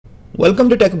Welcome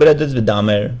to Tech Brothers with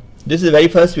Amer. This is the very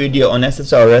first video on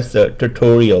SSRS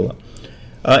tutorial.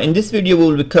 In this video we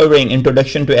will be covering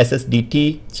introduction to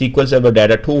SSDT, SQL Server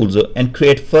data tools, and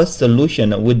create first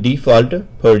solution with default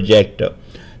project.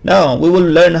 Now we will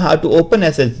learn how to open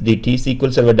SSDT,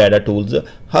 SQL Server data tools,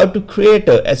 how to create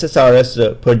a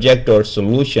SSRS project or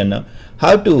solution,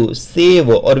 how to save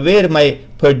or where my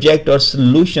project or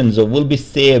solutions will be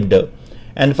saved,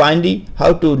 and finally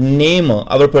how to name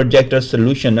our project or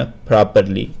solution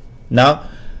properly. Now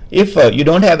if you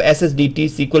don't have SSDT,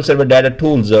 SQL Server data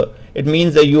tools, it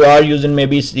means that you are using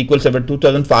maybe SQL Server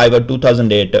 2005 or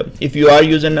 2008. If you are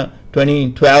using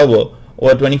 2012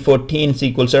 or 2014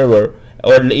 SQL Server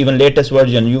or even latest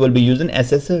version, you will be using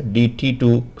SSDT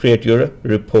to create your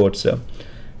reports.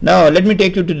 Now let me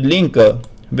take you to the link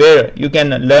where you can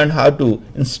learn how to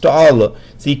install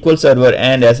SQL Server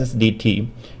and SSDT.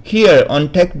 Here on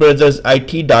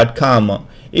techbrothersit.com,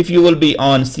 if you will be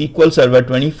on SQL Server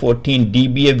 2014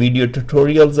 DBA video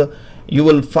tutorials, you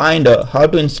will find how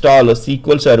to install a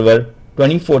SQL Server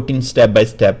 2014 step by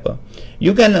step.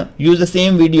 You can use the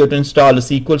same video to install a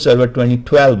SQL Server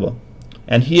 2012,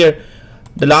 and here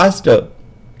the last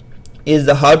is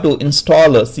how to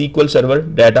install a SQL Server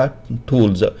data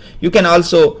tools. You can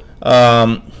also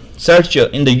search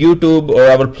in the YouTube or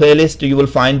our playlist. You will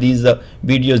find these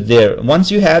videos there. Once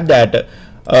you have that,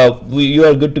 you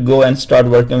are good to go and start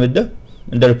working with the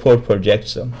report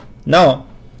projects. Now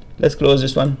let's close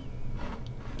this one.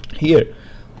 Here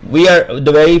we are,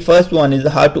 the very first one is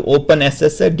how to open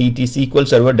SSDT, SQL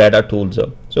Server data tools.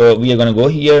 So we are going to go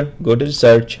here, go to the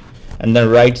search, and then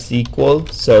write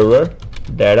SQL Server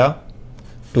data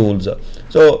tools.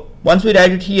 So once we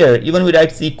write it here, even we write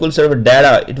SQL Server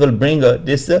data, it will bring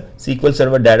this SQL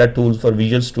Server data tools for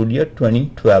Visual Studio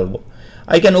 2012.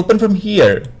 I can open from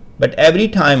here, but every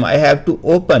time I have to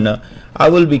open, I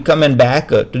will be coming back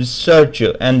to the search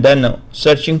and then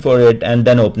searching for it and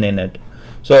then opening it.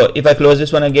 So if I close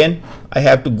this one again, I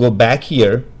have to go back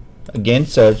here again,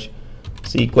 search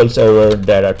SQL Server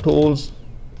data tools,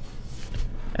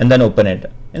 and then open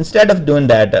it. Instead of doing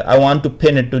that, I want to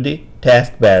pin it to the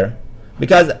taskbar,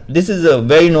 because this is a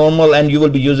very normal and you will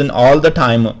be using all the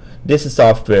time this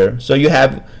software. So you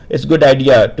have, it's a good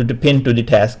idea to pin to the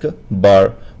task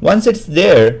bar. Once it's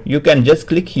there, you can just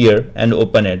click here and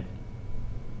open it.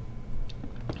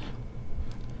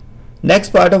 Next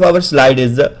part of our slide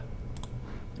is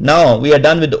now we are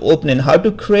done with the opening, how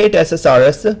to create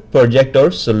SSRS project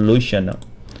or solution.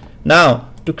 Now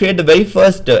to create the very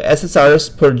first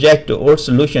SSRS project or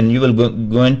solution, you will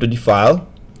go into the file,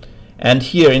 and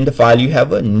here in the file you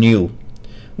have a new.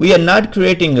 We are not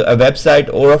creating a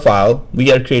website or a file,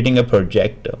 we are creating a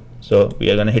project. So we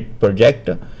are going to hit project,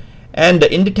 and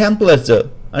in the templates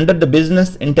under the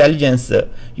business intelligence,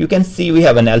 you can see we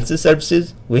have analysis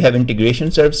services, we have integration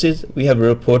services, we have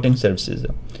reporting services.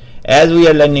 As we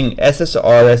are learning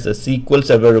SSRS SQL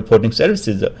Server reporting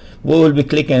services, we will be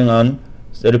clicking on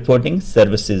the reporting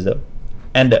services,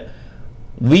 and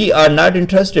we are not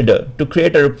interested to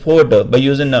create a report by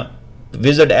using a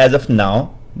wizard as of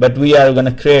now, but we are going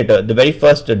to create the very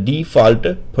first default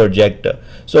project.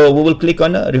 So we will click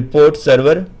on a report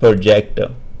server project.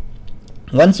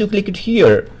 Once you click it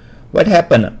here, what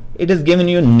happen? It is giving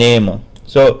you name.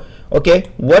 So okay,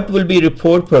 what will be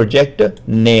report project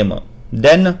name?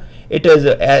 Then it is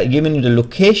giving you the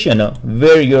location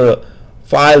where your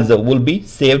files will be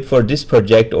saved for this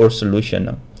project or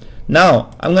solution.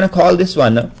 Now I'm going to call this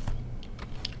one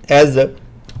as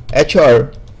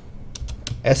HR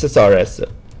SSRS,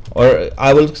 or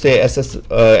I will say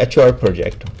HR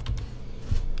project.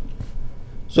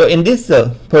 So in this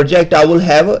project I will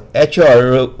have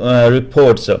HR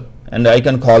reports, and I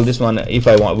can call this one, if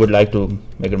I would like to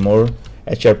make it more,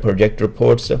 HR project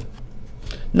reports.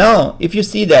 Now if you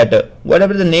see that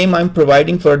whatever the name I'm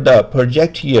providing for the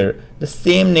project here, the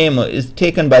same name is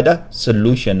taken by the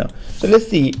solution. So let's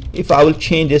see if I will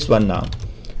change this one. Now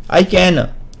I can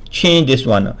change this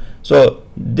one. So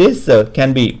this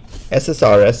can be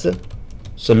SSRS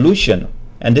solution,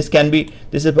 and this can be,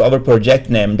 this is our project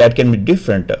name, that can be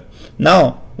different.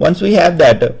 Now once we have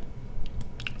that,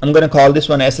 I'm going to call this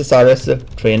one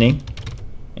SSRS training.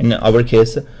 In our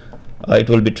case it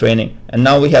will be training, and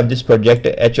now we have this project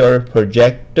HR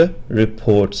project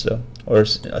reports, or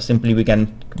simply we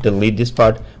can delete this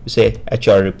part, we say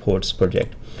HR reports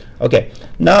project. Okay,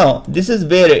 now this is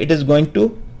where it is going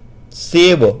to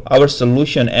save our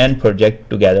solution and project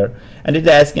together, and it's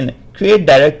asking create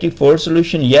directory for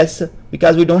solution. Yes,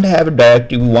 because we don't have a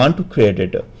directory, we want to create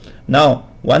it. Now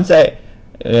once I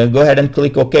go ahead and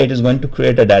click OK, it is going to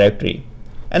create a directory.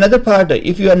 Another part,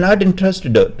 if you are not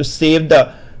interested to save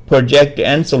the project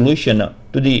and solution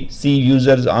to the C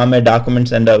users, ARMA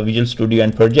documents, and Visual Studio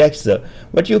and projects,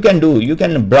 what you can do, you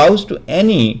can browse to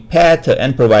any path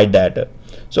and provide that.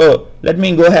 So let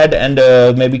me go ahead and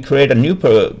maybe create a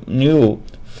new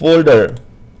folder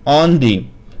on the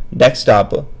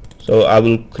desktop. So I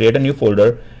will create a new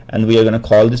folder, and we are going to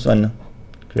call this one,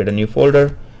 create a new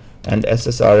folder, and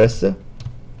SSRS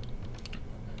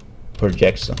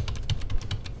projects.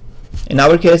 In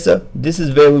our case, this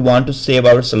is where we want to save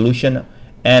our solution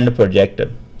and project.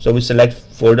 So we select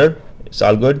folder, it's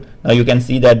all good. Now you can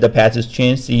see that the path is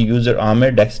changed, C user,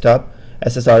 ARMA, desktop,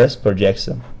 SSRS projects.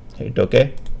 Hit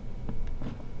OK.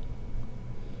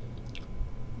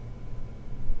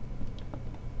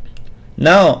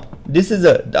 Now this is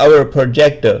our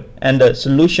project, and the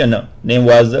solution name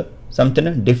was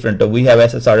something different. We have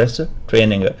SSRS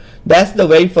training. That's the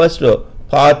very first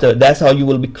part. That's how you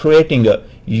will be creating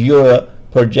your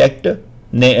project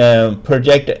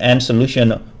and solution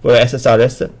for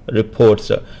SSRS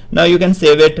reports. Now you can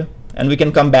save it, and we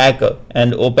can come back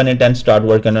and open it and start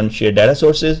working on shared data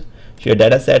sources, shared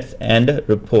data sets, and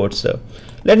reports.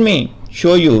 Let me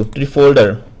show you the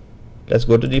folder. Let's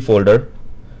go to the folder,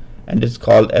 and it's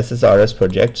called SSRS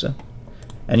projects,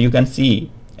 and you can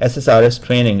see SSRS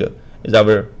training is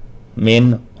our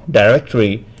main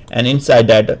directory, and inside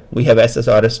that we have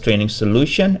SSRS training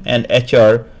solution, and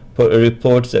HR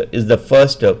reports is the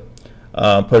first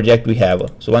project we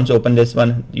have. So once you open this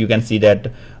one, you can see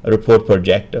that report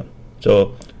project.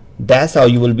 So that's how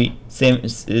you will be seeing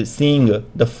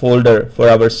the folder for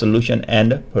our solution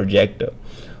and project.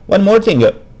 One more thing,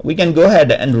 we can go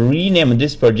ahead and rename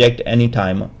this project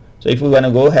anytime. So if we want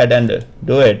to go ahead and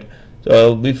do it,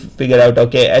 so we figured out,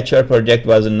 okay, HR project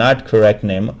was not correct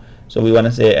name, so we want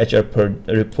to say HR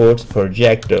reports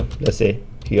project, let's say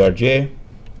PRJ.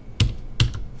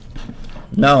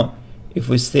 Now if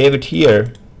we save it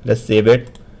here, let's save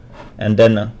it, and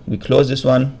then we close this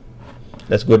one.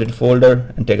 Let's go to the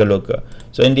folder and take a look.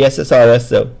 So in the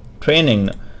SSRS training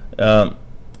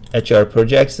HR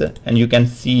projects, and you can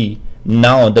see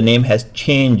now the name has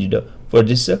changed for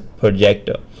this project.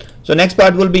 So next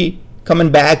part will be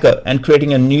coming back and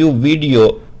creating a new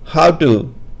video how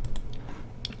to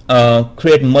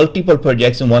create multiple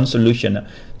projects in one solution.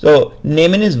 So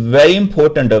naming is very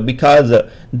important because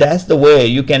that's the way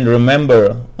you can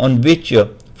remember on which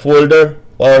folder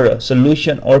or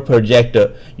solution or project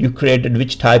you created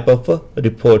which type of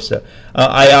reports.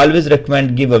 I always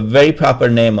recommend give a very proper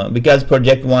name because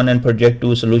project 1 and project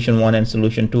 2, solution 1 and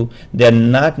solution 2, they are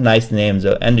not nice names,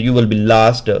 and you will be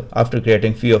lost after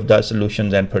creating few of the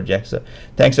solutions and projects.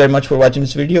 Thanks very much for watching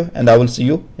this video, and I will see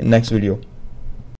you in next video.